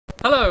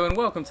Hello and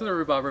welcome to the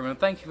Rhubarb Room, and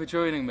thank you for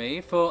joining me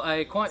for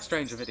a quite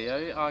strange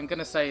video. I'm going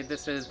to say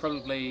this is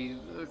probably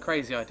a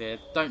crazy idea,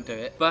 don't do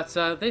it, but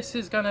this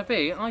is going to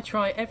be, I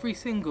try every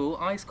single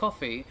iced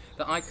coffee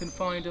that I can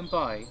find and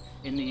buy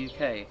in the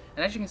UK.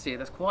 And as you can see,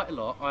 there's quite a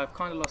lot. I've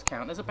kind of lost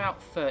count. There's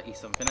about 30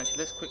 something. Actually,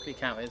 let's quickly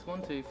count it. It's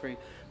 1, 2, 3,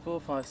 4,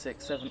 5,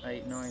 6, 7,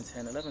 8, 9,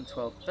 10, 11,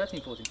 12,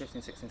 13, 14,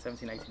 15, 16,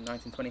 17, 18,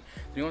 19, 20,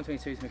 21,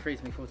 22, 23,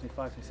 24,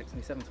 25, 26,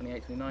 27,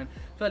 28, 29,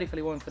 30,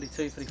 31,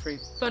 32, 33,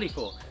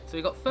 34. So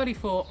we've got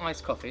 34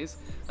 iced coffees.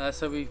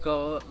 So we've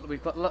got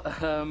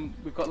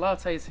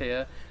lattes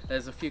here.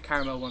 There's a few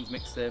caramel ones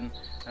mixed in.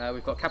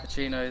 We've got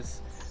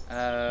cappuccinos.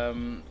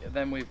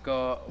 Then we've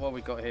got, what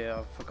we got here,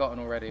 I've forgotten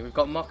already. We've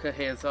got mocha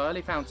here, so I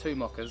only found 2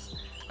 mochas.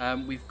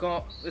 We've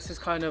got, this is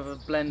kind of a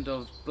blend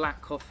of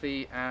black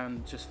coffee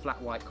and just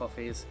flat white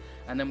coffees.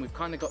 And then we've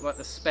kind of got like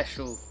the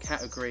special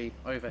category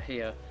over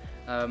here.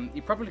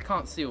 You probably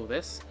can't see all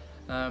this.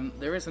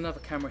 There is another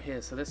camera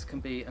here, so this can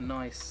be a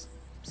nice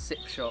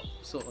sip shot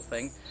sort of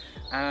thing.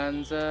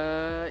 And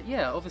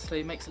yeah, obviously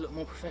it makes it look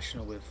more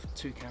professional with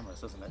 2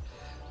 cameras, doesn't it?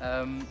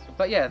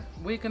 But yeah,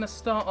 we're going to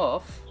start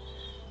off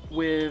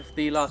with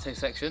the latte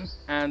section,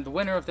 and the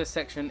winner of this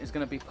section is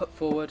going to be put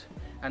forward,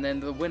 and then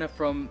the winner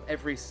from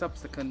every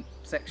subsequent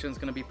section is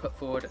going to be put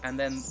forward, and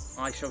then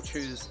I shall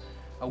choose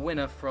a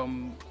winner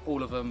from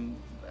all of them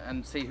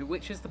and see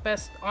which is the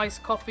best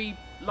iced coffee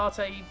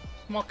latte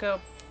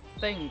mocha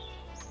thing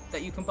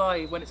that you can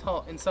buy when it's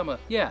hot in summer.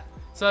 Yeah,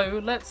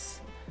 so let's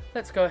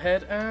go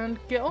ahead and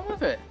get on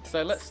with it.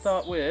 So let's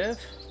start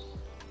with,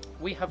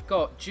 we have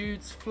got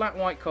Jude's flat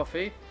white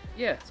coffee.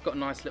 Yeah, it's got a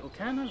nice little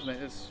can, hasn't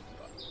it?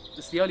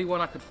 It's the only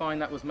one I could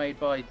find that was made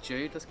by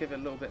Jude. Let's give it a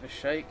little bit of a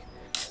shake.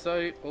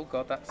 So, oh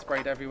god, that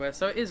sprayed everywhere.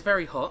 So it is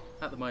very hot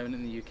at the moment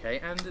in the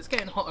UK, and it's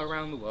getting hot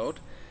around the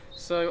world.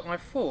 So I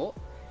thought,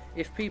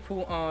 if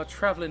people are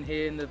travelling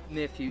here in the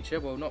near future,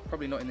 well,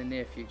 probably not in the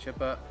near future,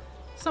 but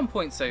some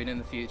point soon in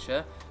the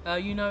future,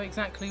 you know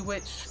exactly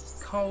which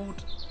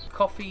cold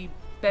coffee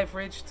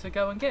beverage to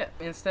go and get,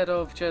 instead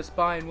of just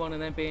buying one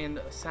and then being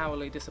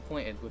sourly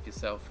disappointed with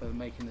yourself for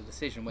making the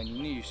decision when you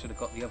knew you should have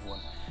got the other one.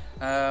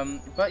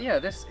 But yeah,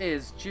 this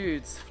is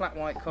Jude's flat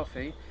white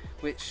coffee,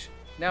 which,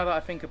 now that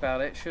I think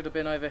about it, should have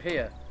been over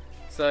here.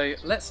 So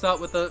let's start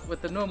with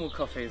the normal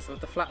coffees, with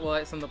the flat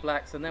whites and the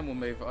blacks, and then we'll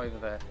move over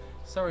there.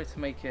 Sorry to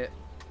make it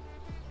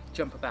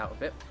jump about a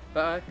bit,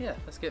 but yeah,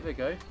 let's give it a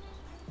go.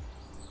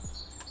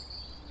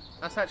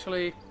 That's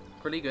actually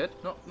pretty good,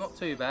 not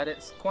too bad.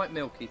 It's quite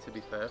milky, to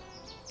be fair,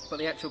 but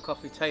the actual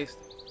coffee taste,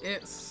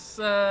 it's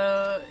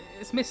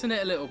missing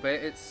it a little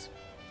bit.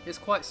 It's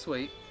quite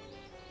sweet.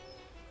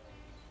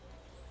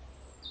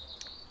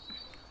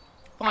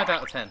 5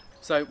 out of 10.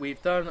 So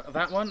we've done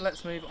that one.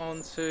 Let's move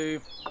on to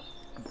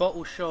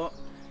Bottleshot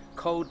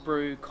Cold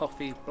Brew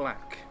Coffee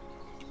Black.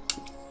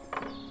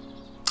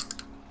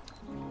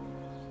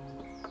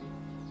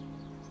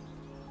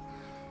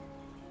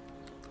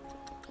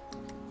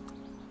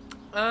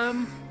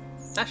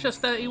 That's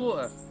just dirty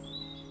water.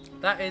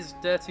 That is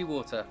dirty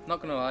water.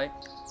 Not gonna lie,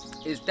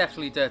 it's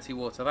definitely dirty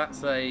water.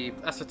 That's a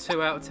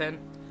 2 out of 10.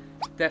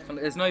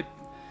 Definitely. There's no.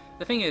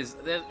 The thing is,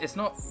 it's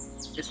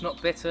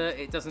not bitter.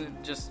 It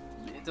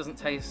doesn't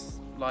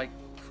taste like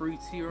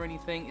fruity or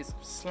anything. It's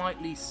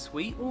slightly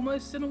sweet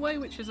almost in a way,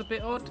 which is a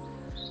bit odd.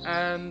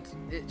 And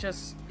it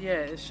just, yeah,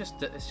 it's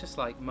just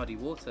like muddy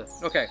water.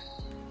 Okay,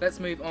 let's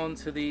move on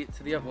to the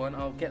other one.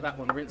 I'll get that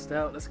one rinsed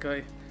out. Let's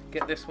go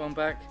get this one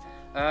back.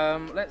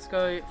 Let's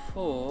go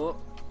for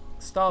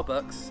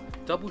Starbucks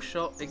Double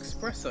Shot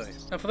Espresso.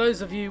 And for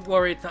those of you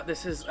worried that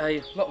this is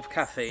a lot of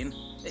caffeine,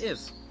 it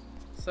is.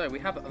 So we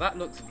have, that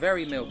looks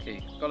very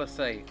milky, gotta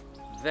say,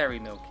 very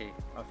milky,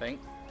 I think.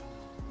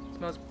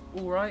 Smells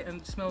alright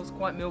and smells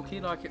quite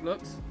milky like it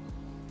looks.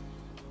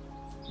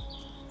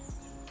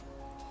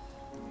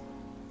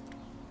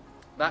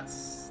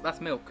 That's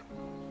milk.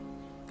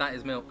 That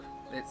is milk.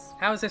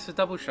 How is this a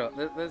double shot?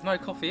 There's no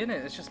coffee in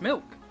it, it's just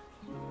milk.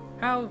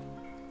 How?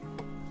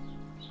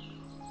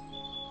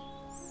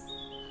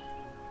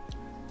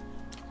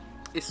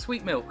 It's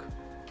sweet milk.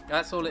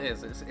 That's all it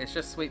is. It's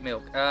just sweet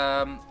milk. 2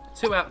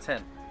 out of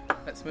 10.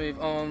 Let's move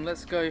on.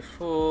 Let's go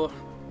for...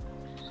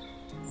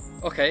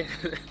 Okay.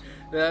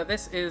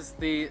 This is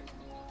the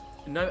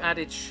no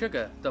added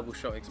sugar double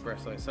shot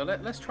espresso. So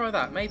let's try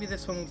that. Maybe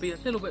this one will be a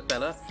little bit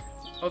better.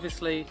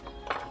 Obviously,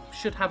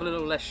 should have a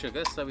little less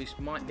sugar, so we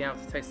might be able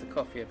to taste the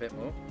coffee a bit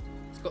more.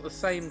 It's got the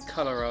same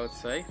colour, I would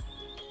say.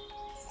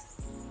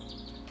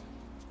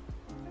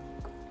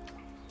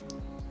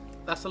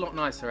 That's a lot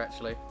nicer,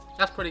 actually.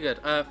 That's pretty good.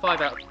 5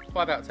 out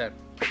of 10.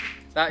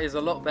 That is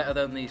a lot better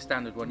than the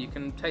standard one. You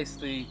can taste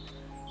the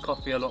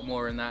coffee a lot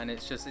more in that, and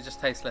it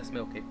just tastes less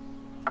milky.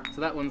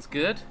 So that one's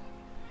good.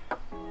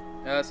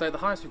 So the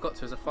highest we've got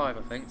to is a 5,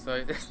 I think.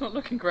 So it's not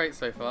looking great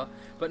so far.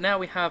 But now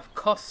we have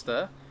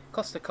Costa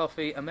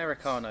Coffee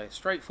Americano,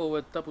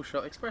 straightforward double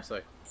shot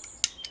espresso.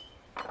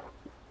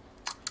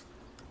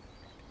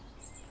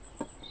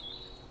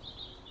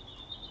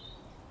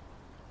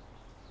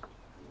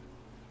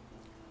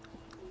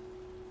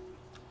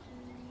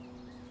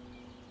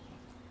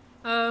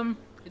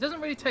 it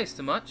doesn't really taste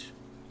too much.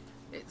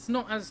 It's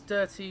not as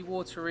dirty,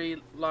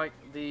 watery like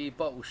the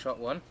Bottleshot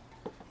one.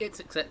 It's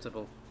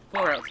acceptable.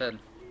 4 out of 10.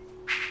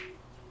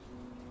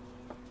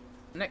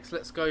 Next,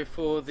 let's go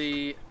for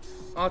the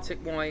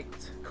Arctic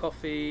White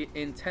Coffee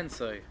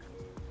Intenso.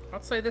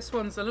 I'd say this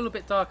one's a little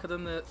bit darker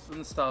than the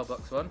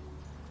Starbucks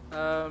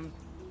one.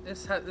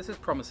 This is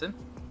promising.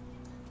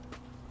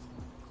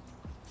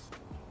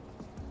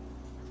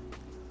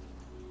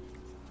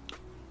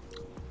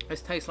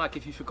 This tastes like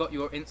if you forgot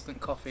your instant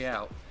coffee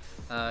out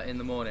in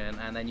the morning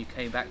and then you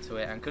came back to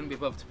it and couldn't be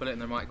bothered to put it in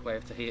the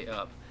microwave to heat it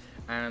up,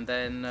 and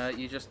then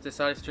you just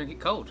decided to drink it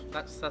cold.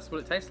 That's what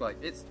it tastes like.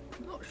 It's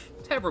not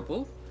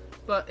terrible,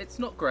 but it's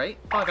not great.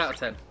 5 out of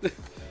 10.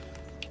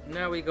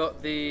 Now we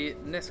got the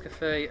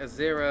Nescafe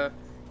Azera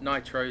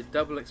Nitro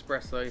Double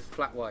Espresso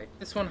Flat White.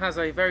 This one has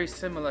a very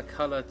similar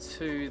colour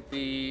to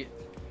the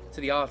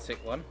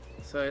Arctic one,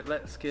 so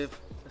let's give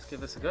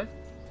this a go.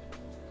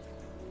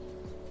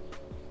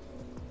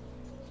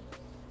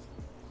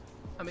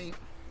 I mean,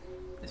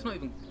 it's not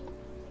even...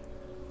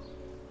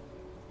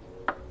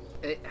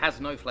 It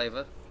has no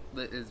flavour.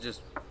 It's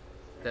just...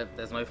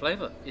 There's no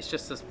flavour. It's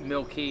just this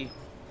milky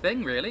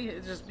thing, really.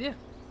 It's just, yeah,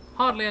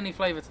 hardly any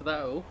flavour to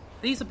that at all.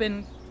 These have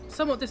been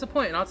somewhat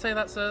disappointing. I'd say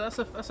that's a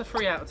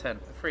 3 out of 10.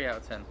 A 3 out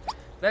of 10.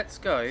 Let's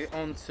go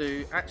on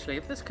to... Actually,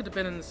 this could have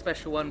been in the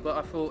special one, but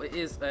I thought it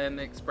is an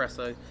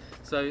espresso.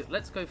 So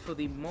let's go for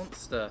the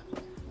Monster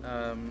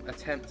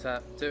attempt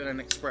at doing an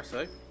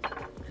espresso.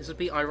 This would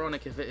be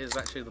ironic if it is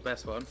actually the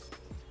best one.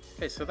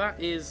 Okay, so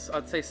that is,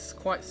 I'd say,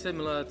 quite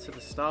similar to the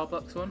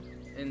Starbucks one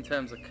in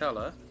terms of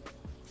colour.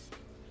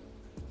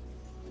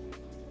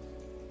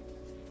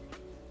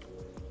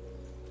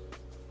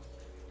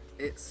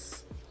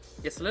 It's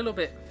a little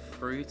bit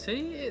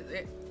fruity.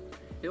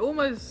 It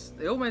almost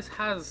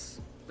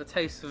has the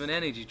taste of an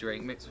energy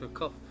drink mixed with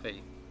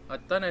coffee. I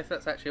don't know if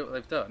that's actually what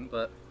they've done,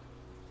 but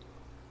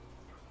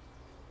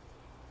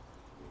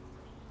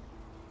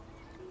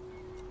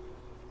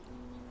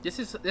this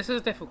is a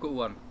difficult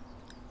one.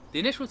 The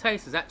initial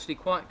taste is actually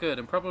quite good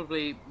and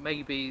probably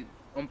maybe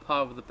on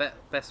par with the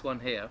best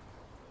one here.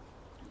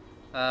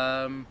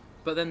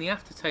 But then the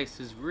aftertaste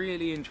is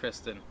really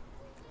interesting.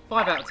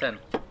 5 out of 10.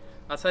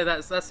 I'd say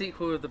that's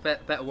equal with the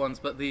better ones,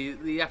 but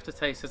the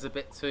aftertaste is a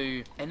bit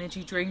too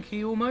energy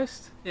drinky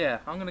almost. Yeah,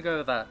 I'm gonna go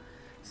with that.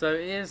 So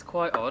it is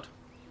quite odd.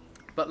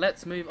 But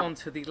let's move on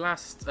to the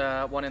last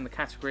one in the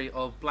category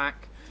of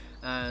black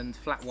and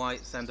flat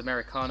whites and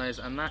Americanos,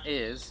 and that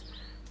is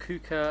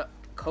Kuka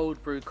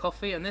cold brew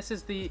coffee. And this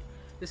is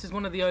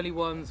one of the only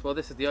ones, well,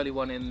 this is the only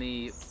one in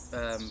the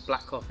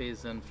black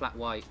coffees and flat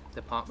white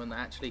department that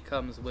actually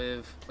comes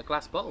with a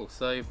glass bottle.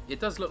 So it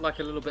does look like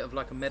a little bit of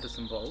like a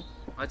medicine bottle.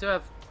 I do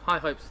have high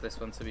hopes for this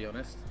one, to be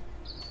honest.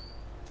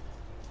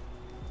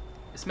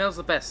 It smells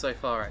the best so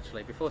far,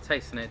 actually. Before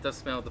tasting it, it does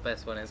smell the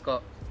best one. It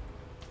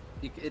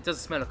does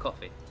smell of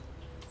coffee.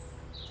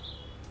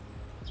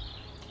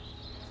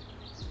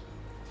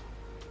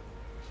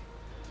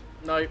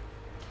 No,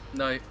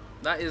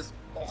 that is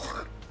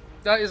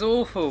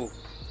awful.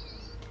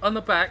 On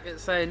the back,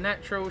 it's saying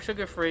natural,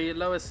 sugar-free,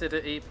 low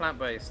acidity,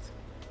 plant-based.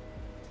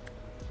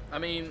 I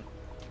mean,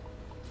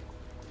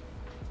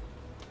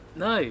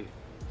 no.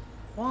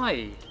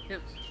 Why?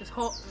 It's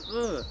hot.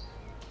 Ugh.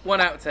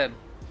 1 out of 10.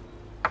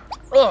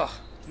 Ugh,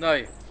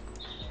 no.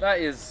 That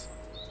is...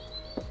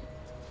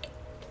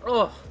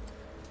 Oh,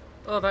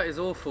 that is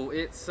awful.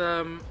 It's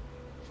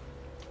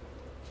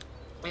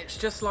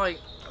just like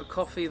a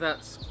coffee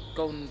that's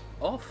gone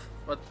off.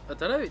 I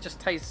don't know. It just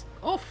tastes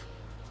off.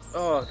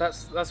 Oh,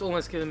 that's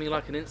almost giving me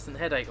like an instant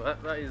headache.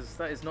 That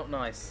is not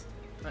nice.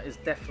 That is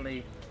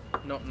definitely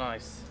not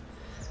nice.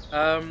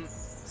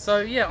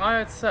 So yeah, I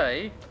would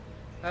say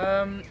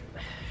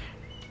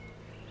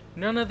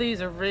none of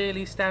these are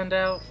really stand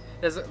out.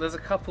 There's a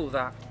couple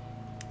that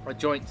are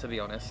joint, to be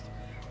honest.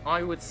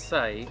 I would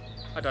say,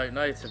 I don't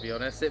know, to be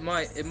honest. It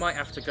might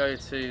have to go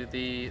to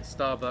the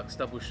Starbucks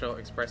double shot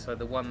espresso,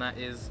 the one that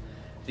is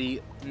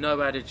the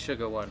no added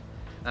sugar one.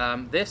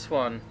 This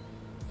one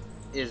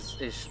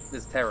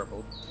is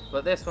terrible,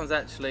 but this one's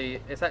actually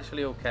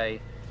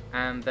okay.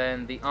 And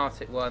then the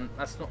Arctic one,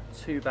 that's not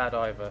too bad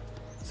either.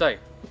 So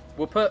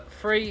we'll put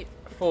 3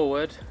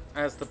 forward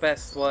as the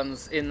best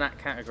ones in that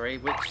category,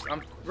 which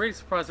I'm really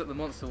surprised that the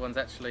Monster ones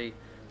actually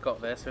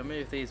got there. So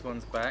move these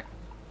ones back,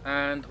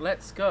 and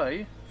let's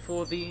go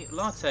for the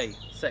latte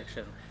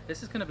section.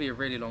 This is going to be a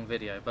really long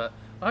video, but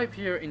I hope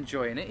you're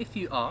enjoying it. If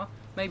you are,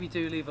 maybe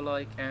do leave a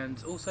like,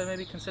 and also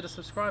maybe consider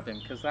subscribing,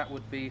 because that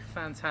would be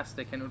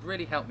fantastic and it would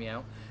really help me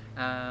out.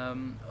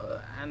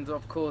 And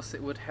of course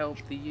it would help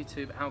the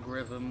YouTube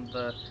algorithm,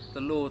 the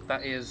Lord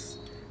that is,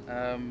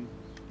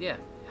 yeah,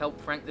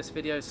 help rank this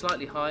video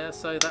slightly higher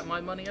so that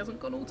my money hasn't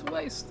gone all to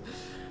waste.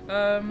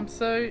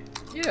 So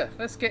yeah,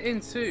 let's get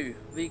into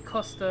the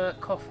Costa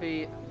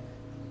Coffee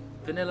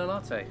Vanilla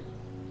Latte.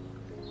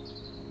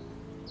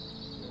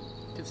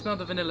 You can smell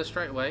the vanilla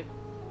straight away.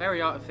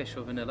 Very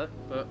artificial vanilla,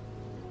 but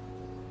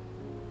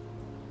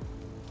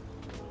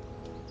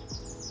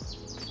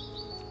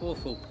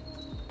awful.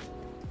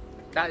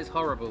 That is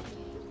horrible.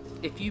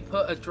 if you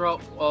put a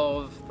drop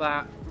of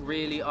that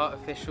really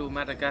artificial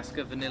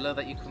Madagascar vanilla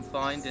that you can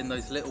find in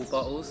those little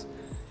bottles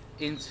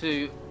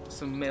into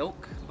some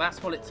milk,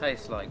 that's what it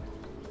tastes like.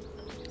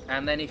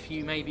 And then if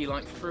you maybe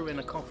like threw in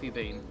a coffee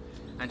bean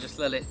and just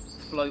let it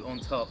float on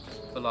top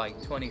for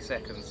like 20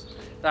 seconds,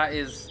 that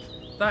is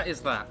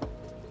that.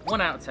 1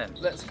 out of 10.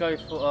 Let's go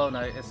for, oh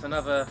no,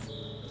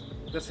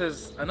 this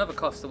is another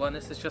Costa one.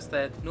 This is just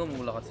their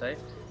normal latte,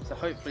 so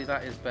hopefully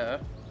that is better.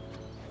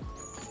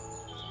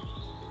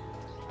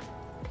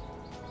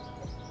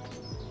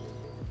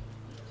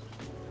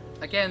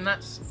 Again,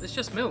 it's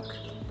just milk.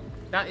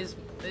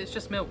 It's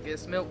just milk.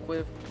 It's milk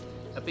with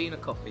a bean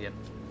of coffee in.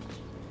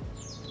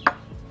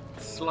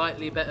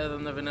 Slightly better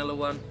than the vanilla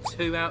one.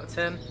 2 out of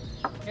 10.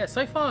 Yeah,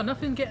 so far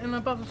nothing getting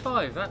above a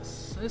 5.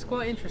 That's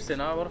quite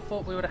interesting. I would have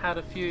thought we would have had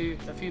a few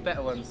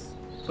better ones,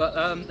 but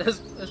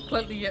there's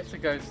plenty yet to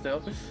go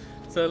still.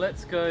 So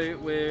let's go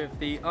with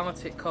the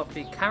Arctic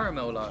Coffee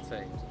Caramel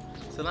Latte.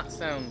 So that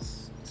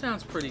sounds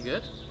pretty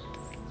good.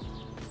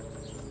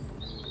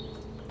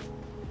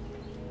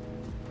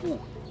 Ooh,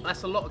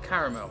 that's a lot of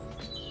caramel,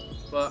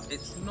 but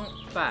it's not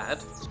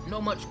bad.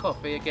 Not much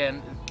coffee,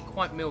 again,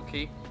 quite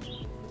milky.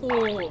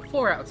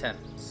 4 out of 10.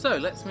 So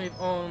let's move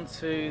on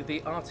to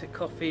the Arctic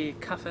Coffee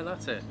Cafe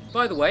Latte.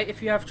 By the way,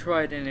 if you have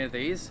tried any of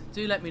these,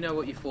 do let me know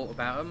what you thought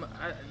about them.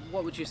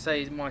 What would you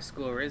say my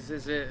score is?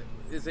 Is it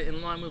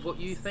in line with what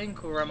you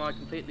think, or am I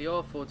completely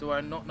off, or do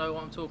I not know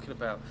what I'm talking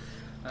about?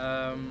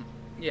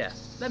 Yeah,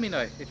 let me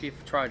know if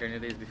you've tried any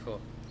of these before.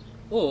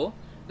 Or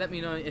let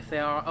me know if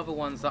there are other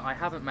ones that I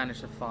haven't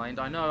managed to find.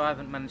 I know I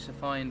haven't managed to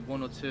find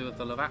 1 or 2 of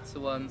the Lavazza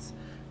ones,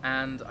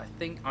 and I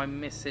think I'm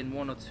missing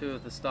 1 or 2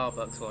 of the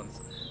Starbucks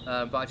ones,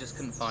 but I just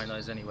couldn't find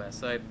those anywhere.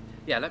 So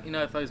yeah, let me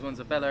know if those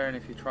ones are better and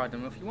if you tried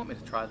them, or if you want me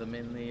to try them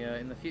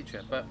in the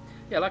future. But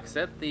yeah, like I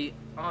said, the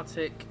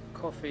Arctic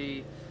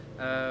Coffee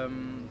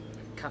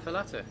Cafe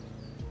Latte.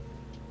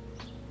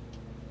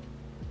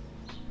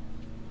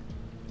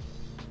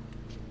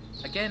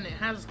 Again, it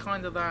has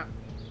kind of that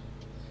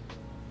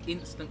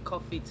instant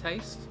coffee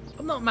taste.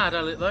 I'm not mad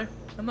at it though.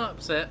 I'm not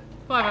upset.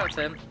 5 out of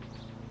 10.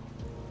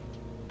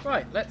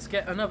 Right, let's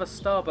get another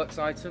Starbucks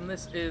item.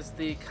 This is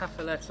the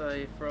Cafe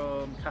Latte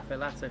from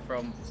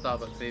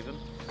Starbucks even.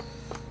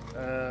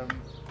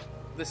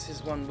 This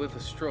is one with a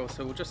straw,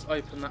 so we'll just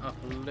open that up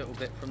a little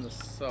bit from the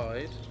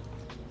side.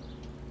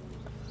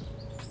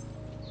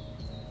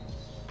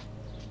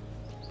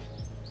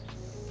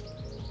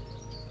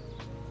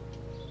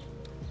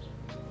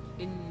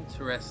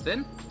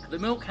 Interesting. The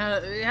milk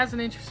has an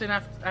interesting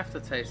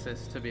aftertaste.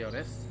 This, to be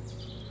honest,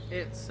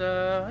 it's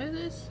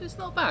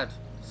not bad.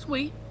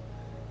 Sweet.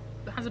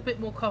 It has a bit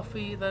more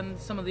coffee than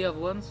some of the other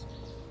ones.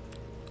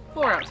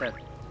 4 out of 10.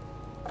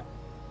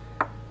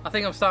 I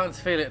think I'm starting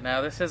to feel it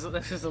now. This is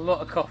a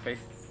lot of coffee.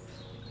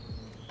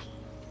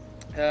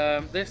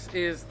 This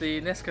is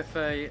the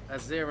Nescafe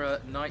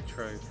Azera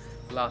Nitro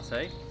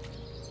Latte.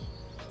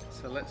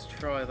 So let's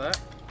try that.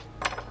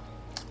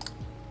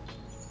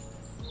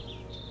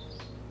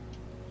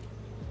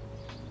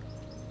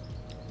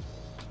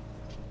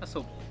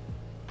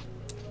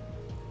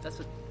 That's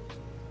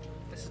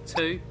a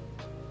 2.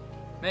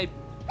 Maybe,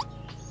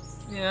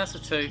 yeah, that's a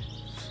 2.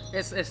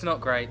 It's not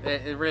great.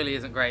 It really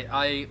isn't great.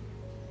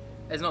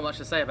 There's not much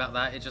to say about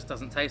that. It just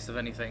doesn't taste of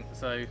anything.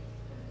 So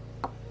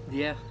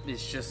yeah,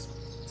 it's just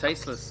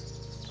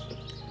tasteless.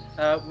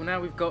 Well, now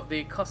we've got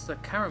the Costa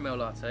Caramel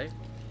Latte.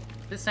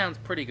 This sounds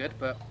pretty good,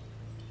 but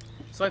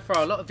so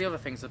far a lot of the other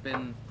things have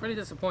been pretty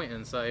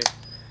disappointing. So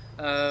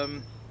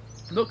I'm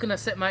not going to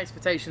set my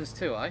expectations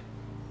too high.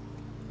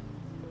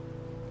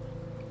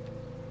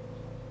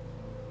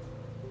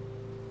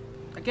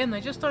 Again,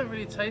 they just don't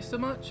really taste so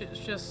much. It's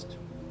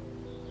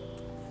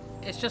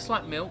just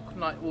like milk,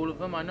 like all of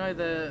them. I know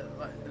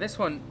this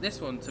one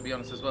to be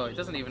honest as well, it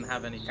doesn't even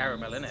have any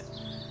caramel in it.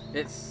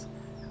 This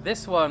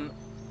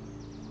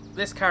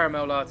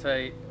caramel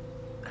latte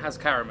has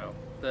caramel,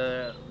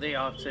 the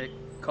Arctic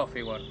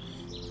Coffee one,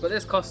 but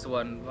this Costa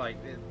one, like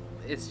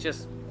it's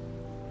just,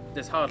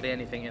 there's hardly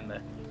anything in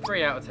there.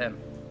 3 out of 10.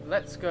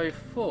 Let's go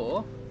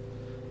for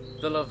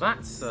the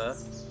Lavazza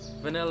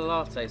Vanilla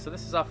Latte. So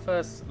this is our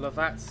first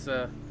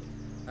Lavazza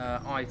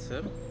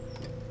item.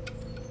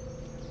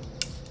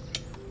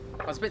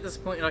 I was a bit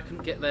disappointed I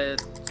couldn't get there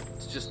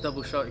to just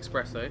double shot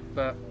espresso,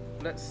 but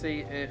let's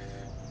see if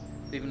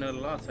the vanilla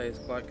latte is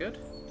quite good.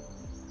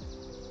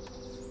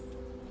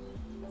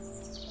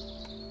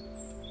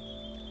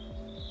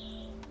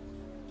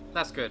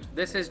 That's good.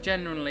 This is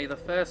genuinely the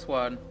first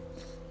one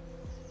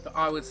that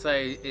I would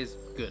say is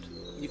good.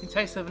 You can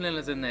taste the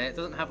vanillas in there. It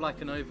doesn't have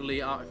like an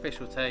overly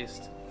artificial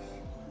taste.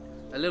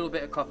 A little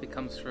bit of coffee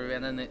comes through,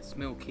 and then it's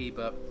milky,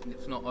 but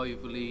it's not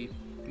overly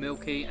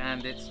milky,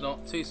 and it's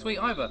not too sweet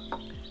either.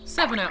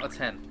 7 out of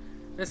 10.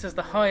 This is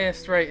the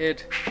highest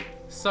rated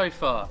so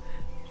far.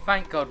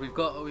 Thank God we've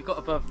got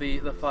above the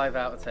 5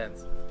 out of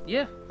 10s.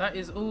 Yeah, that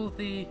is all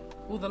the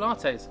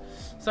lattes.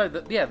 So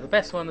the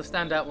best one, the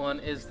standout one,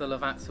 is the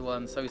Lavazza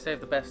one. So we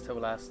saved the best till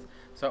last.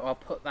 So I'll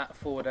put that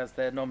forward as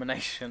their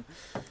nomination.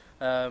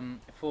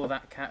 for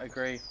that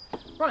category.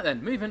 Right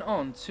then, moving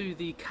on to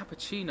the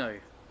cappuccino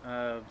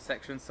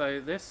section.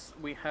 So this,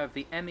 we have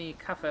the Emmy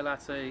Cafe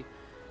Latte.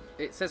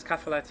 It says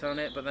cafe latte on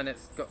it, but then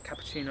it's got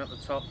cappuccino at the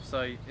top,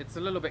 so it's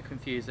a little bit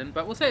confusing,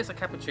 but we'll say it's a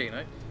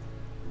cappuccino.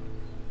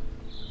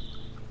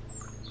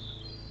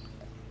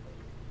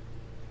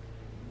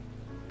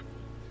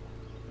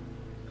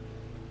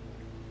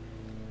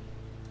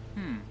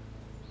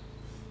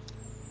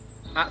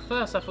 At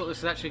first I thought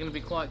this was actually going to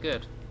be quite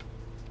good,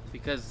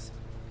 because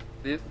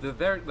the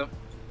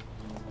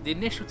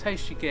initial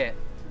taste you get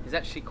is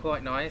actually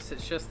quite nice.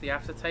 It's just the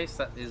aftertaste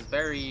that is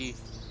very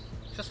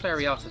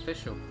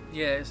artificial.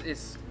 Yeah,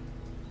 it's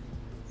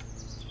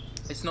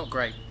not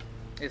great.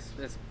 It's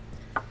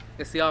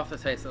the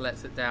aftertaste that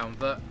lets it down,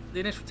 but the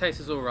initial taste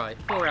is alright.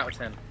 4 out of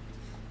 10.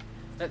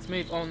 Let's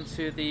move on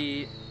to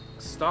the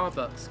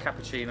Starbucks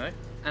cappuccino,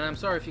 and I'm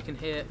sorry if you can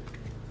hear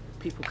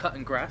people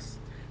cutting grass,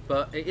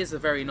 but it is a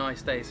very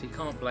nice day, so you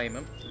can't blame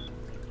them.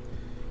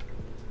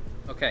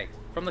 Okay,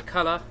 from the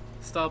colour,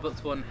 the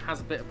Starbucks one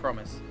has a bit of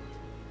promise.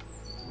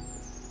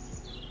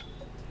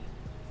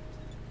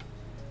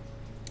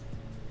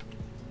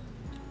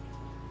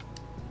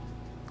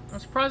 I'm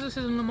surprised this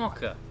isn't a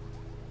mocha,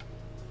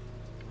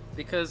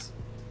 because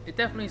it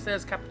definitely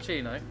says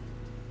cappuccino.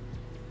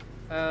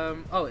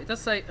 Oh, it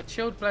does say a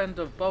chilled blend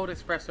of bold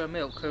espresso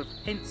milk with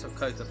hints of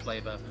cocoa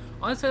flavour.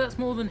 I'd say that's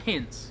more than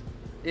hints.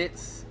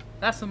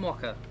 That's a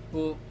mocha,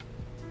 or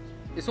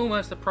it's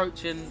almost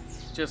approaching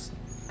just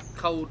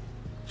cold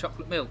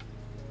chocolate milk,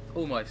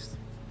 almost.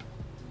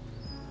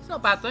 It's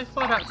not bad though,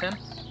 5 out of 10.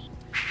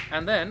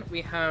 And then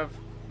we have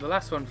the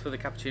last one for the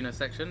cappuccino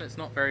section. It's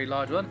not a very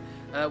large one.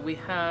 We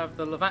have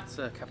the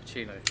Lavazza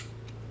cappuccino.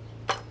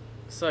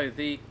 So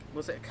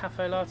was it a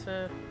cafe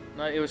latte?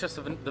 No, it was just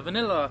the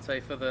vanilla latte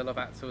for the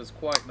Lavazza was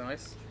quite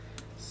nice.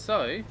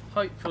 So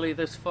hopefully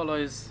this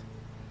follows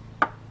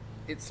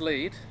its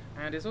lead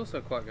and is also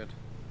quite good.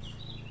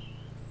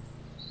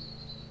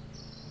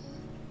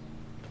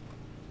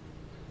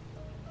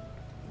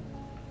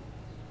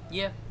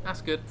 Yeah,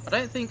 that's good. I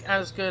don't think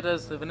as good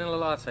as the vanilla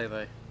latte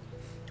though.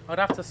 I'd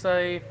have to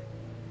say,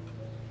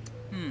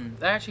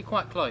 they're actually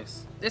quite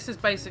close. This is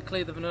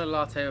basically the vanilla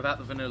latte without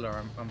the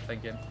vanilla, I'm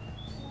thinking.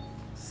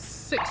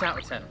 6 out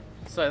of 10.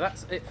 So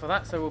that's it for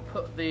that. So we'll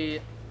put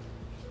the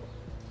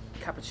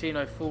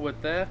cappuccino forward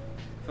there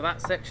for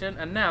that section.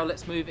 And now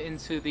let's move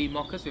into the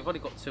mochas. We've already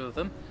got 2 of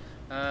them.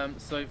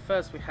 So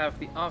first we have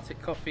the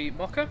Arctic Coffee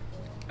mocha.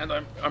 And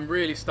I'm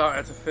really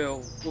starting to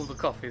feel all the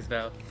coffees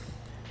now.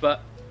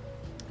 But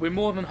we're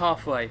more than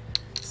halfway.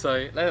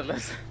 So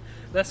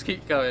let's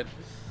keep going.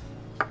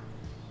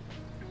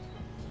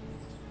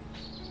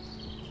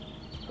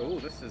 Oh,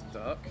 this is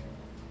dark.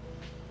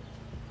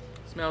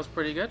 Smells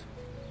pretty good.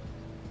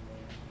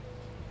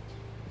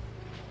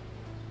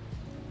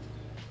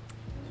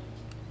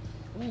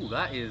 Ooh,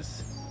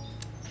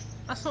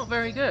 that's not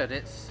very good.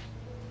 It's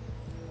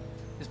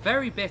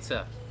very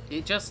bitter.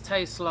 It just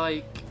tastes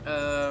like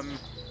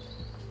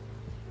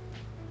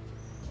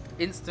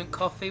instant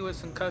coffee with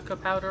some cocoa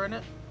powder in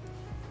it.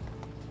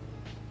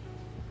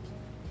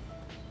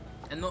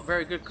 And not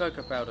very good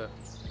cocoa powder.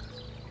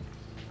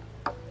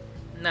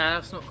 Nah,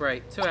 that's not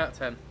great. 2 out of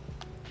 10.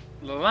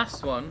 The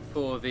last one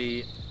for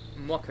the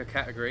mocha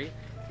category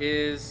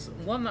is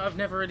one that I've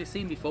never really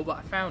seen before, but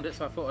I found it,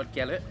 so I thought I'd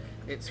get it.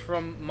 It's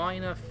from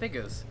Minor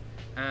Figures,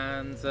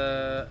 and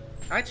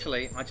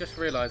actually, I just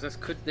realised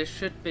this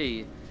should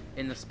be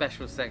in the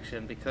special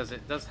section because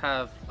it does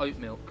have oat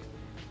milk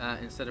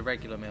instead of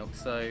regular milk.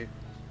 So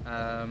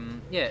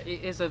yeah,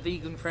 it is a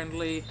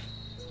vegan-friendly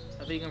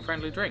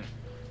drink.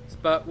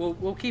 But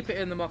we'll keep it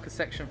in the mocha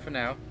section for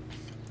now.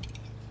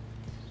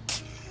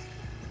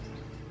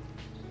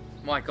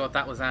 My god,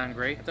 that was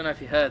angry. I don't know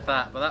if you heard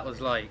that, but that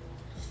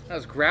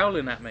was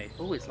growling at me.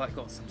 Oh, it's like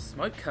got some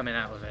smoke coming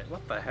out of it.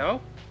 What the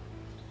hell?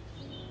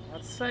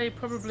 I'd say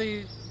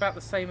probably about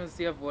the same as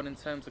the other one in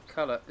terms of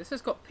colour. This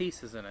has got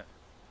pieces in it.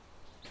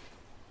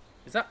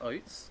 Is that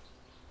oats?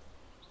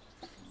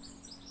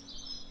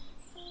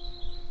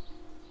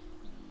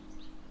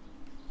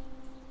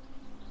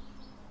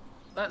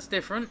 That's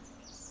different.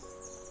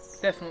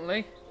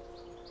 Definitely.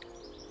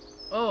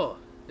 Oh,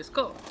 it's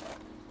got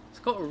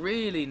a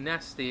really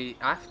nasty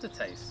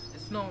aftertaste.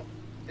 It's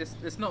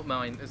not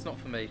mine. It's not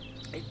for me.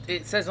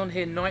 It says on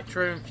here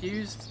nitro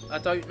infused. I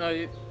don't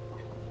know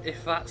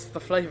if that's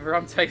the flavour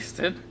I'm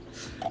tasting.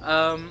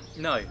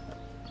 No.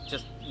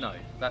 Just no.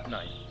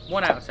 No.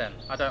 1 out of 10.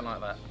 I don't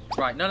like that.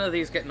 Right, none of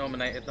these get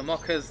nominated. The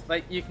mochas,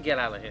 you can get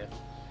out of here.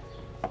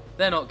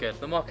 They're not good.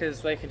 The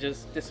mochas, they can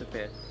just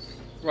disappear.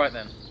 Right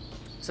then.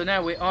 So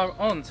now we are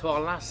on to our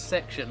last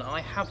section.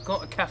 I have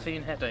got a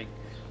caffeine headache.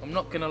 I'm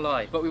not going to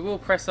lie. But we will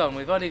press on.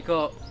 We've only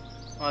got,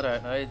 I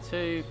don't know,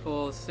 2,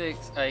 4,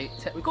 6, 8,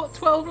 10. We've got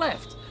 12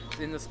 left.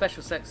 In the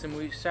special section,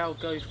 we shall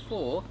go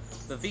for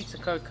the Vita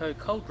Coco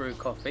cold brew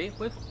coffee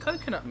with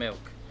coconut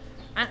milk.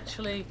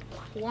 Actually,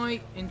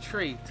 quite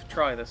intrigued to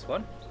try this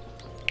one.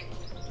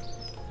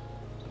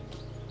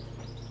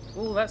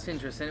 Oh, that's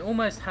interesting. It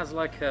almost has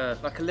like a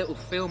little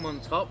film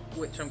on top,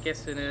 which I'm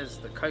guessing is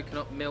the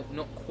coconut milk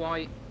not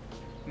quite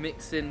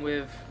mixing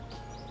with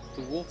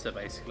the water,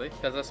 basically,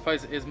 because I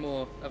suppose it is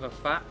more of a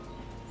fat.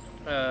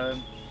 But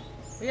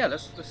yeah,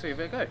 let's give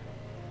it a go.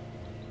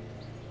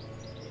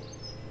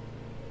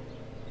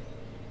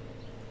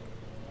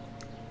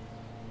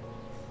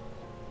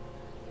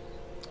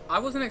 I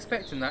wasn't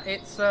expecting that.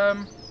 It's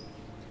a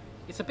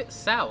bit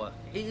sour.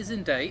 It is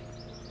in date.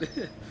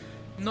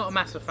 Not a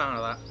massive fan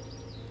of that.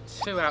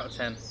 2 out of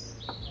 10.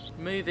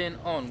 Moving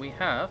on, we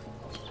have.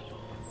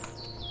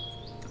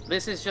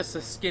 This is just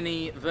a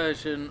skinny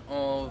version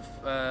of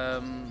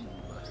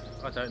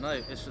I don't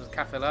know. It's just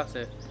cafe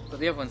latte, but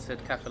the other one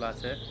said cafe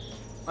latte.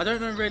 I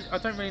don't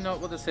really know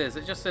what this is.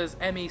 It just says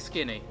ME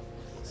skinny.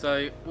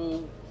 So,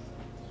 well,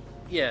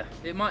 yeah,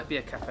 it might be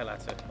a cafe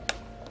latte.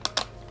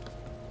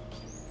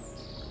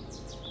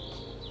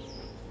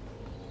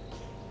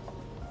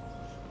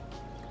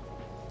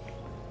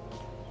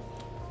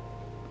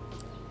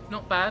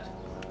 Not bad.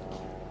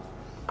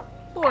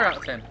 4 out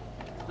of 10.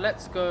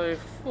 Let's go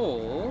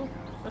for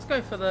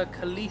the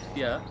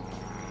Califia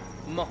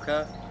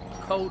mocha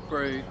cold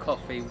brew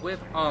coffee with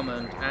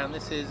almond, and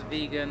this is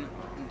vegan,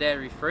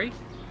 dairy free.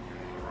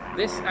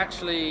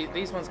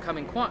 These ones come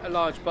in quite a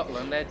large bottle,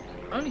 and they're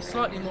only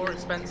slightly more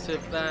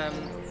expensive than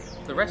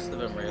the rest of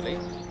them, really.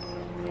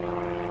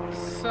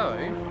 So,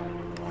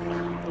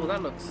 oh,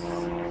 that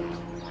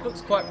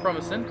looks quite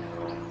promising.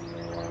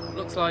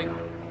 Looks like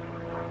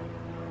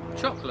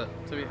chocolate,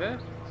 to be fair.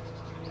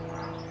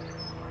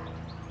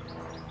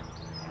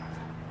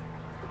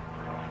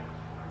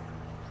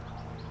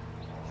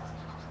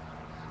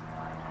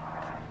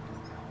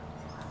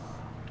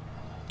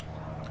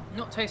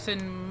 Not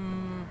tasting.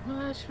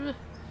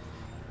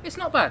 It's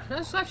not bad.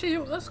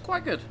 That's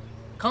quite good.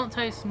 Can't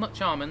taste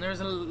much almond. There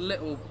is a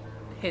little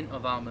hint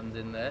of almond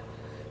in there.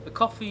 The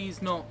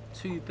coffee's not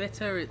too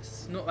bitter.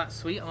 It's not that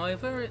sweet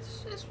either.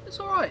 It's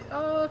all right.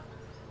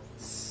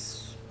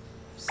 6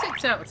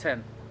 out of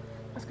 10.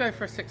 Let's go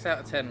for a 6 out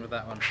of 10 with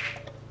that one.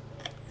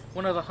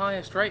 One of the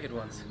highest rated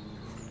ones.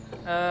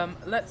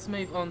 Let's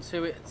move on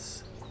to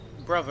its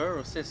brother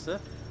or sister.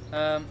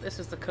 This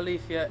is the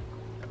Califia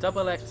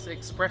XX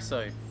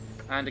Espresso.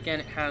 And again,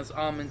 it has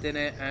almond in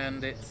it,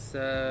 and it's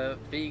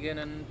vegan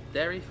and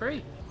dairy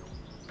free.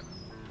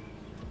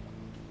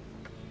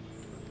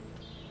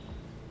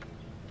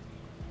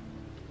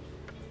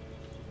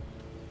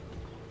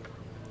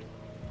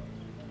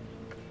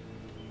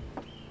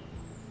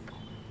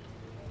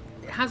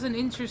 Has an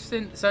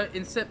interesting, so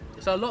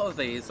a lot of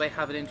these, they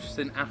have an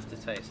interesting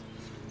aftertaste,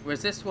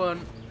 whereas this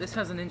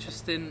has an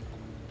interesting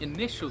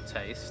initial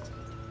taste,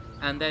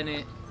 and then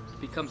it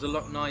becomes a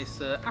lot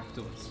nicer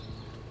afterwards.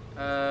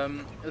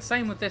 The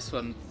same with this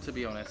one, to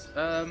be honest.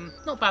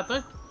 Not bad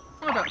though.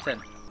 5 out of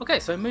 10. Okay,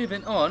 so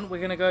moving on,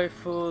 we're gonna go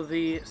for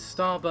the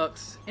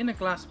Starbucks in a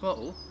glass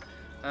bottle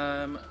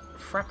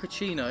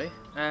Frappuccino,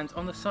 and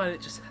on the side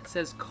it just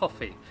says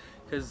coffee,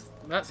 because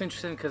that's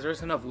interesting, because there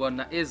is another one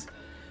that is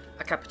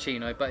a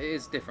cappuccino, but it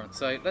is different.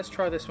 So let's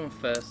try this one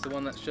first, the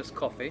one that's just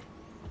coffee.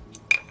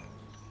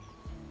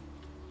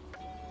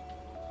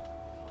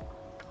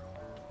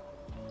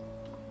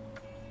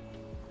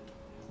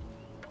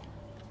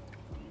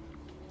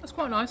 That's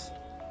quite nice.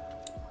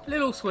 A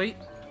little sweet,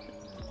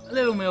 a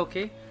little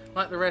milky,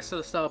 like the rest of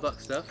the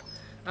Starbucks stuff.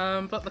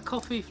 But the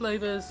coffee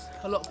flavour's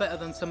a lot better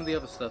than some of the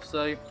other stuff,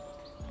 so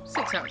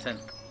 6 out of 10.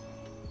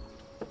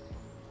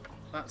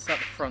 That's at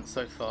the front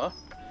so far.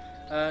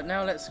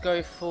 Now let's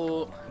go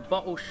for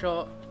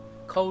Bottleshot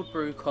cold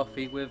brew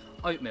coffee with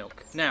oat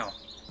milk. Now,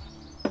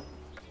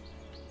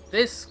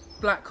 this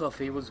black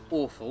coffee was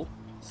awful,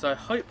 so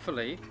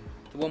hopefully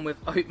the one with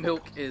oat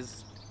milk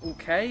is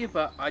okay,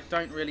 but I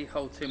don't really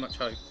hold too much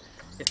hope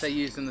if they're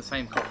using the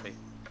same coffee.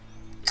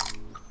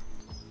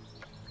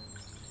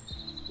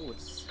 Oh,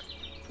 it's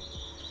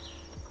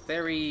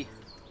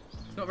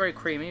not very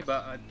creamy,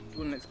 but I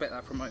wouldn't expect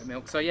that from oat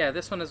milk. So yeah,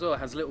 this one as well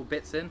has little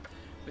bits in,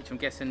 which I'm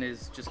guessing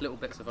is just little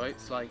bits of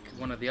oats, like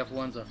one of the other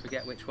ones, I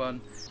forget which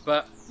one.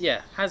 But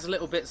yeah, has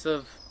little bits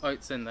of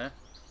oats in there.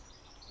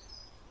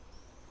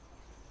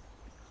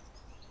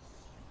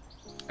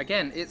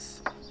 Again,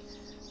 it's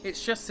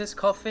just this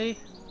coffee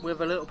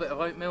with a little bit of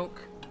oat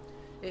milk.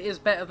 It is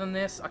better than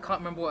this. I can't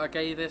remember what I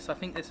gave this. I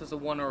think this is a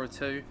 1 or a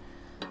 2.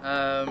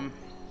 I'll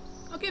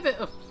give it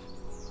a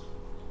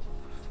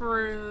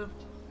 4.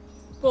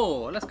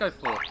 Let's go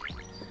 4.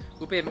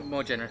 We'll be a bit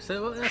more generous.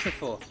 So that's a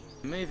 4.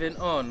 Moving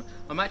on,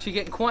 I'm actually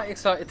getting quite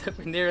excited that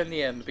we're nearing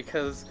the end,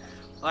 because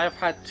I have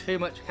had too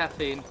much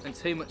caffeine and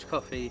too much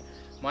coffee.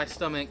 My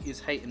stomach is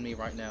hating me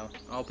right now,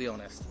 I'll be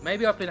honest.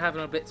 Maybe I've been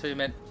having a bit too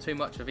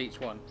much of each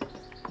one,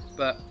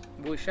 but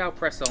we shall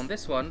press on.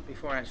 This one,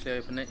 before I actually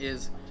open it,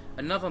 is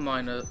another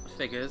minor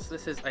figures.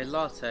 This is a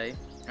latte,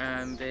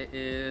 and it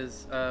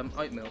is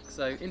oat milk.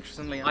 So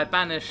interestingly, I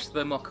banished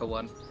the mocha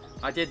one.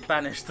 I did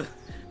banish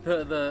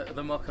the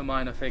mocha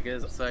minor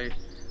figures, so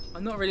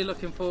I'm not really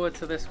looking forward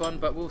to this one,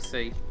 but we'll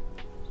see.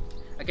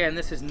 Again,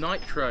 this is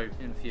nitro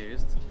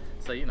infused,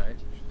 so you know,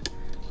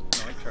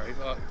 nitro.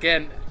 But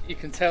again, You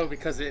can tell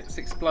because it's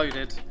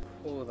exploded.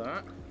 All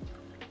that.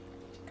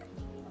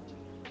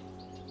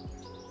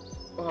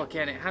 Oh,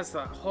 again, it has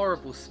that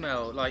horrible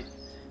smell. Like,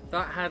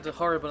 that had a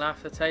horrible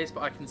aftertaste,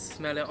 but I can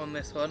smell it on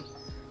this one.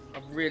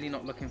 I'm really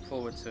not looking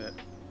forward to it.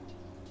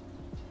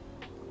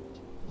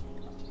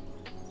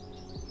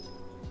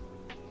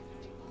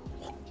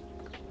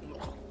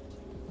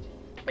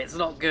 It's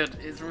not good.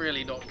 It's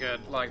really not good.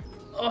 Like,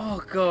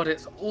 oh god,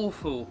 it's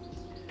awful.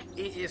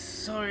 It is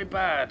so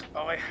bad.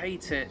 Oh, I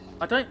hate it.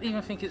 I don't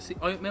even think it's the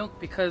oat milk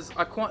because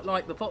I quite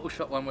like the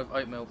Bottleshot one with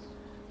oat milk.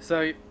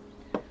 So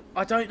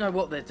I don't know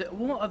what they're doing.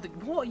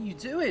 What are you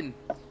doing?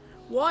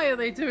 Why are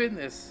they doing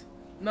this?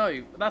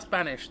 No, that's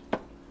banished.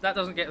 That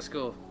doesn't get a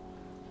score.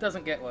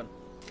 Doesn't get one.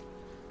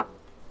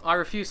 I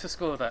refuse to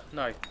score that.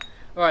 No.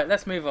 Alright,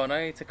 let's move on.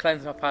 I need to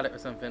cleanse my palate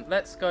with something.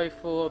 Let's go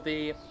for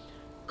the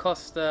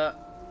Costa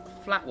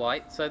flat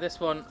white. So this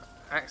one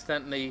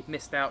accidentally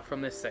missed out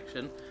from this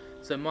section.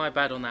 So my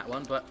bad on that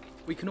one, but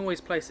we can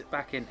always place it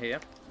back in here.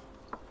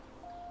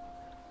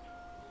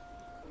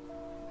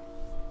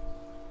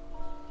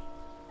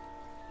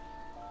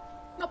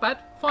 Not bad.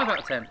 5 out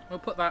of 10. We'll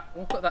put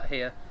that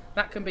here.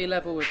 That can be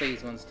level with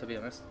these ones, to be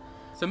honest.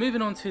 So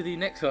moving on to the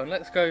next one,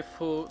 let's go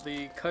for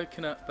the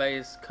coconut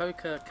based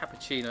Kuka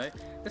cappuccino.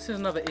 This is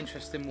another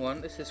interesting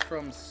one. This is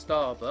from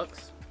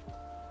Starbucks.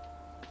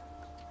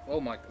 Oh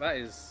my, that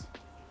is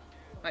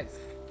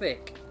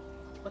thick.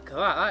 Look at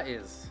that.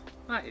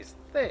 That is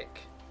thick.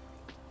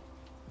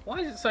 Why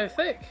is it so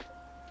thick?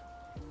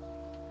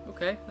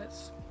 Okay,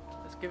 let's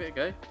give it a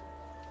go.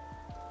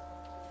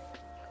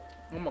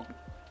 Oh my,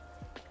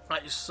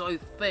 that is so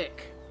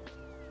thick.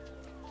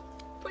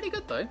 Pretty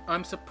good though.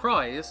 I'm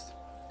surprised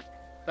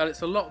that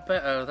it's a lot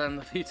better than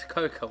the Vita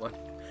Coco one,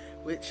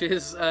 which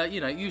is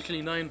you know,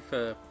 usually known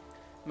for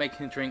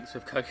making drinks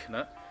with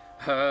coconut.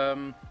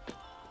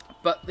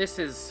 But this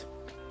is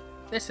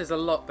a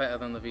lot better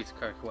than the Vita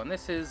Coco one.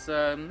 This is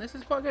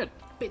quite good.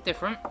 Bit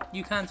different.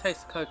 You can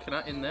taste the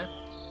coconut in there.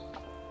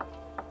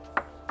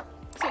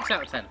 6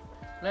 out of 10.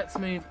 Let's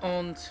move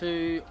on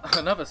to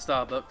another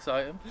Starbucks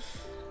item.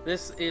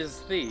 This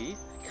is the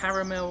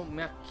caramel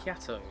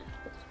macchiato.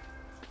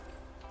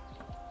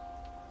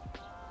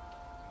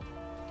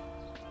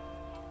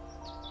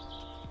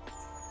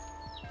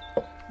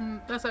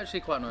 That's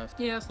actually quite nice.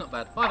 Yeah, that's not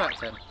bad. 5 out of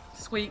 10.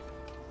 Sweet.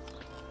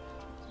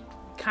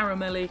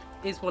 Caramelly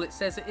is what it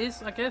says it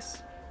is, I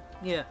guess.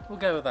 Yeah, we'll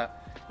go with that.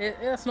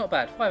 That's not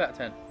bad. 5 out of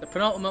 10. The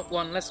penultimate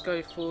one, let's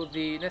go for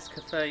the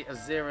Nescafe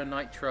Zero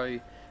Nitro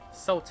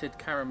Salted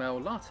Caramel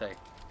Latte.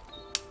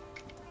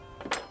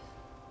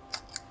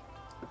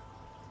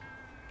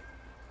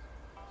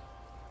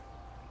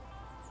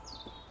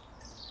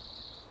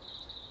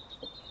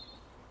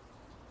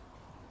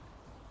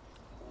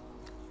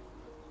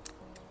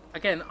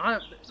 Again,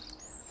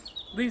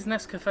 these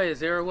Nescafe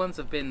Zero ones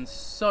have been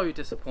so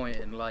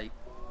disappointing, like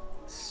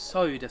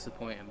so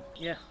disappointing.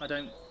 Yeah, I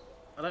don't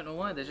know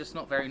why. They're just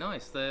not very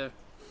nice. It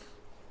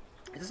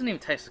doesn't even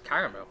taste of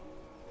caramel.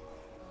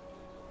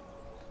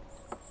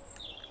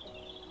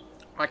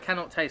 I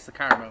cannot taste the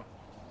caramel.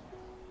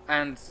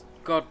 And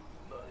God,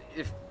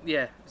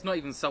 it's not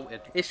even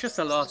salted. It's just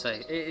a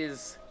latte. It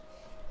is.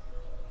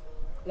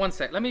 One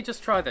sec. Let me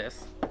just try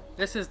this.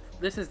 This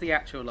is the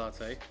actual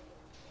latte.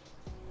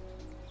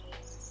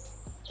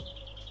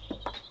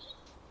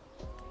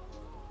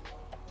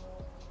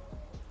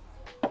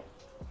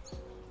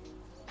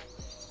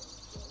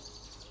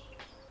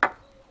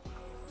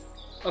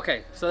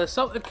 Okay, so the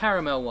salted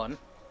caramel one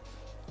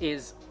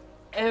is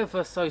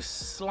ever so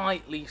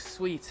slightly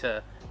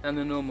sweeter than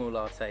the normal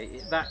latte.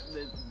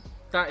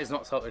 That is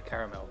not salted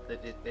caramel.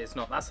 It's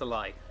not. That's a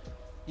lie.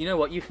 You know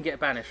what? You can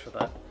get banished for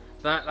that.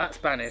 That's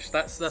banished.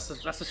 That's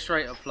a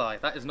straight up lie.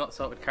 That is not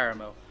salted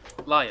caramel.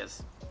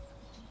 Liars.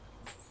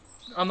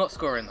 I'm not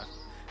scoring that.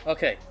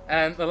 Okay,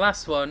 and the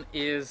last one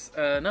is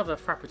another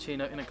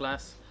Frappuccino in a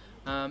glass.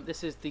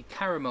 This is the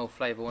caramel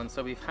flavour one.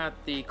 So we've had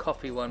the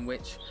coffee one,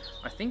 which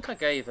I think I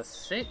gave a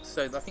 6,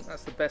 so I think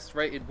that's the best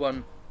rated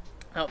one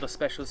out of the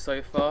specials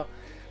so far.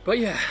 But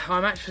yeah,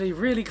 I'm actually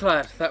really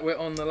glad that we're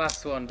on the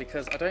last one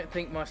because I don't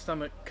think my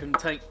stomach can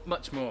take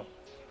much more.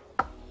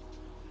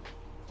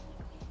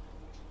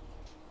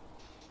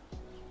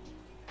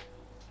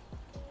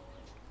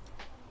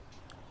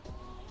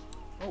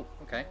 Oh,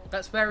 okay.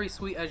 That's very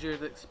sweet as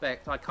you'd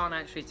expect. I can't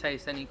actually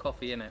taste any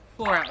coffee in it.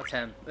 4 out of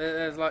 10.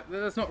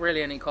 There's not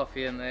really any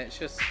coffee in there. It's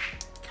just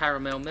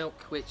caramel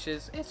milk, which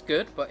it's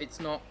good, but it's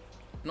not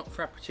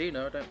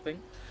Frappuccino, I don't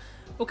think.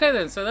 Okay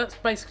then, so that's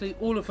basically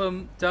all of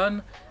them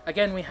done.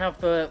 Again, we have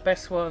the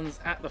best ones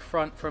at the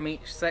front from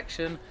each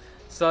section.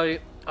 So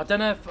I don't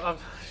know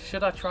if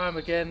should I try them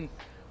again.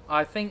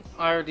 I think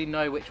I already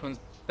know which one's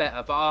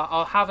better, but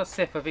I'll have a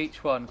sip of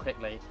each one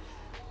quickly.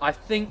 I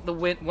think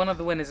one of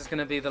the winners is going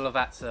to be the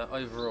Lavazza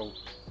overall,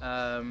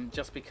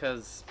 just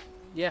because,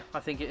 yeah, I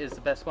think it is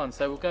the best one.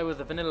 So we'll go with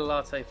the vanilla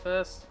latte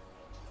first.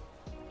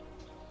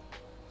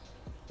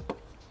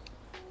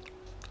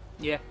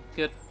 Yeah,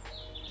 good.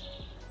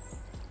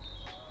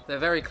 They're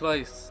very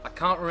close. I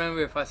can't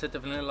remember if I said the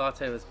vanilla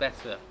latte was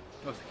better.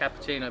 of the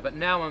cappuccino, but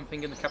now I'm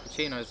thinking the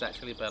cappuccino is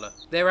actually better.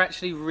 They're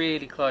actually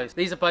really close.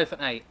 These are both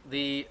an 8.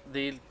 The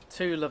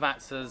two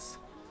Lavazzas,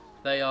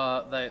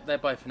 they're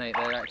both an 8.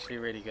 They're actually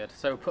really good.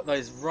 So we'll put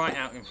those right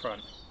out in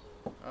front,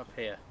 up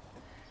here.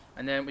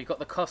 And then we've got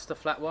the Costa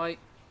flat white.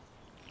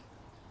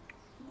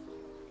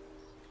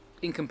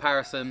 In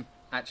comparison,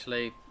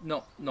 actually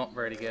not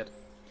really good.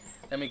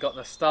 Then we got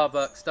the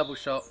Starbucks double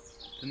shot,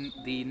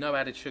 the no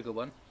added sugar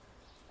one.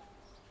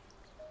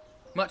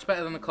 Much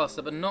better than the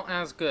Costa, but not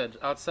as good.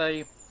 I'd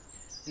say,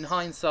 in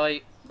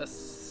hindsight, a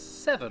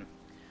 7.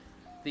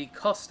 The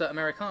Costa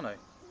Americano.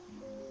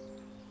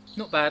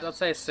 Not bad, I'd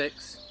say a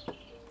 6.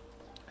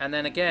 And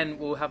then again,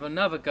 we'll have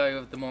another go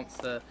of the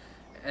Monster,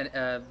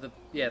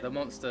 the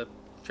Monster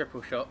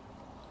triple shot.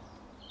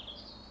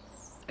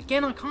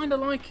 Again, I kind of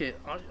like it.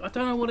 I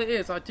don't know what it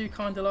is, I do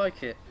kind of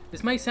like it.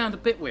 This may sound a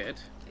bit weird.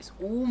 It's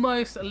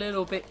almost a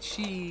little bit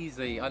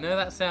cheesy. I know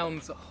that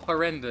sounds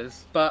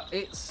horrendous, but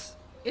it's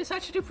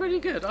actually pretty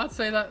good. I'd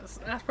say that's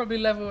probably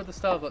level with the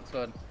Starbucks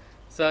one.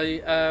 So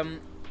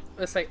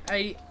let's say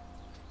 8,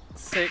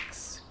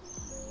 6,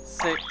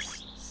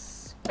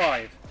 6,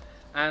 5.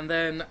 And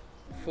then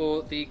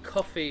for the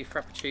coffee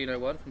frappuccino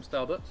one from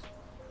Starbucks,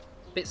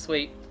 bit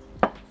sweet,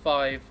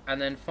 5.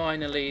 And then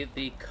finally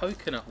the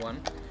coconut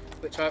one,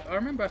 which I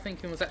remember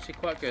thinking was actually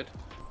quite good.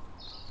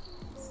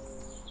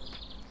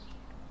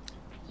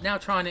 Now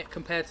trying it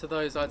compared to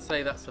those, I'd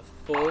say that's a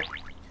 4.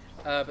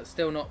 But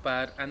still not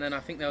bad. And then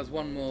I think there was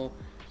one more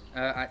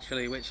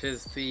actually, which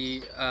is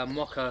the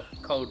mocha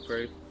cold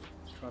brew.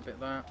 Let's try a bit of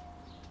that.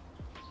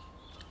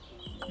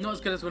 Not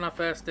as good as when I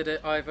first did it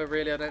either,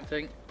 really, I don't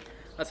think.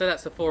 I'd say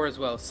that's a 4 as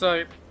well.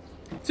 So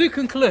to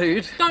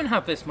conclude, don't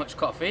have this much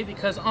coffee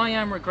because I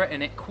am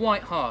regretting it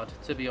quite hard,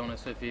 to be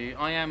honest with you.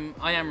 I am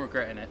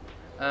regretting it.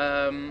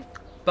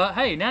 But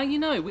hey, now you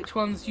know which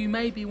ones you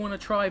maybe want to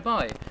try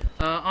buy.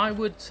 I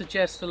would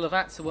suggest the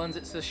Lavazza ones.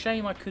 It's a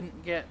shame I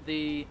couldn't get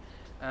the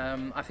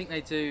I think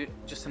they do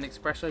just an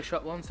espresso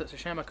shot one, so it's a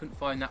shame I couldn't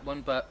find that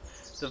one, but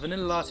the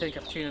vanilla latte and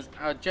cappuccinos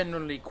are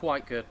generally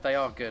quite good. They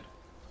are good.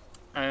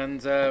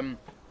 And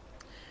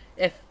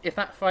if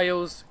that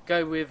fails,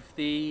 go with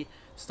the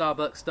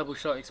Starbucks double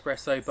shot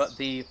espresso, but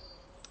the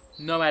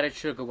no added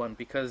sugar one,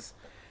 because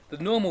the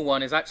normal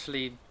one is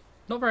actually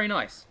not very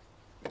nice.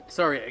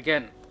 Sorry,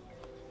 again,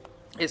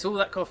 it's all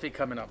that coffee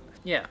coming up.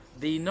 Yeah,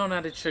 the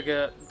non-added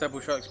sugar double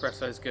shot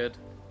espresso is good.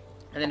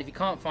 And then if you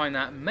can't find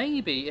that,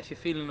 maybe if you're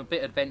feeling a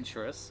bit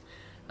adventurous,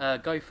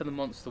 go for the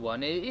Monster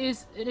one. It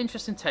is an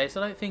interesting taste. I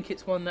don't think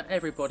it's one that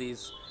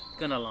everybody's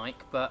gonna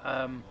like, but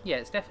yeah,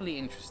 it's definitely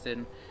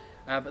interesting.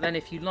 But then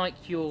if you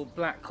like your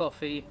black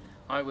coffee,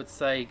 I would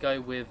say go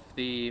with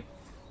the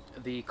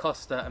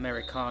Costa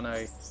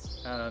Americano,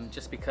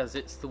 just because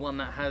it's the one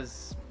that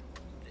has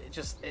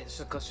it's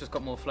just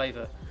got more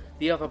flavour.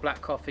 The other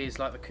black coffees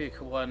like the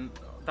Kuka one,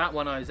 that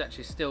one I was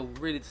actually still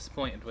really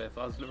disappointed with.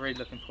 I was really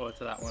looking forward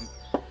to that one.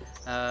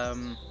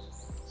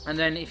 And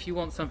then if you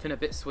want something a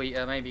bit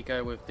sweeter, maybe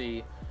go with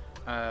the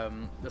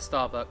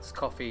Starbucks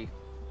coffee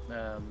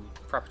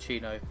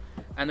frappuccino.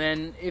 And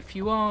then if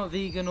you are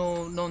vegan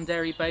or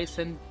non-dairy based,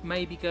 then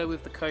maybe go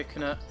with the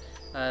coconut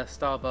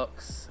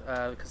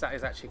Starbucks, because that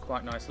is actually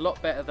quite nice. A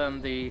lot better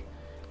than the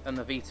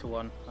Vita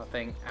one, I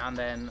think. And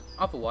then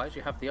otherwise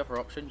you have the other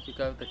option, you could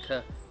go with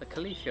the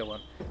Califia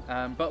one,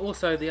 but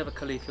also the other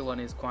Califia one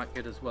is quite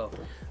good as well.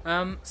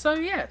 So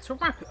yeah, to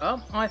wrap it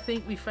up, I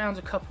think we found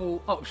a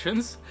couple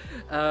options,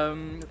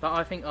 but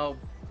I think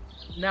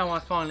now I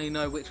finally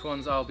know which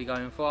ones I'll be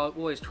going for. I'll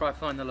always try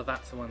find the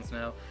Lavazza ones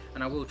now,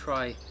 and I will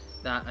try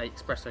that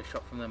espresso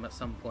shot from them at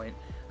some point.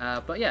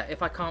 But yeah,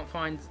 if I can't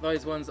find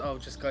those ones, I'll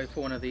just go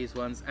for one of these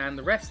ones, and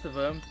the rest of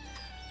them,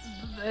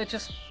 they're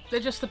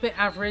just a bit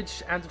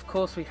average. And of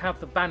course we have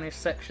the banished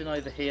section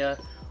over here.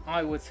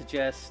 I would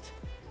suggest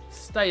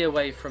stay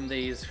away from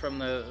these, from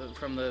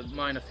the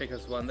minor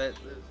figures one.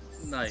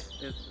 No,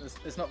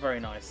 it's not very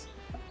nice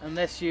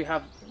unless you've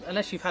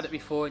had it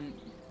before and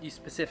you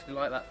specifically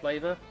like that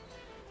flavour.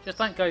 Just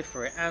don't go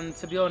for it. And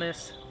to be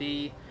honest,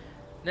 the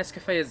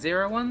Nescafe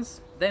Zero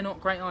ones, they're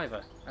not great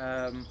either.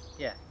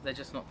 Yeah, they're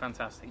just not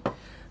fantastic.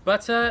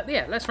 But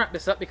yeah, let's wrap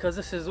this up because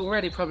this is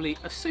already probably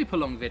a super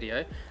long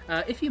video.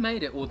 If you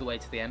made it all the way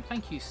to the end,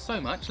 thank you so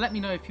much. Let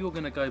me know if you're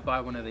going to go buy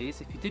one of these,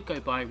 if you did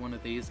go buy one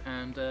of these,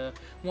 and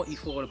what you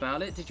thought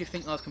about it. Did you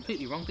think I was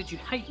completely wrong? Did you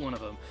hate one of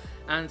them?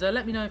 And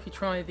let me know if you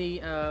try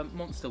the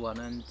Monster one,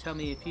 and tell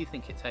me if you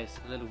think it tastes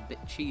a little bit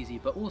cheesy,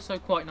 but also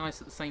quite nice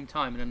at the same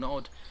time in an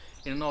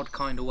odd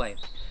kind of way.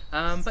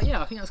 But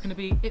yeah, I think that's going to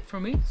be it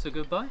from me, so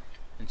goodbye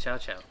and ciao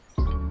ciao.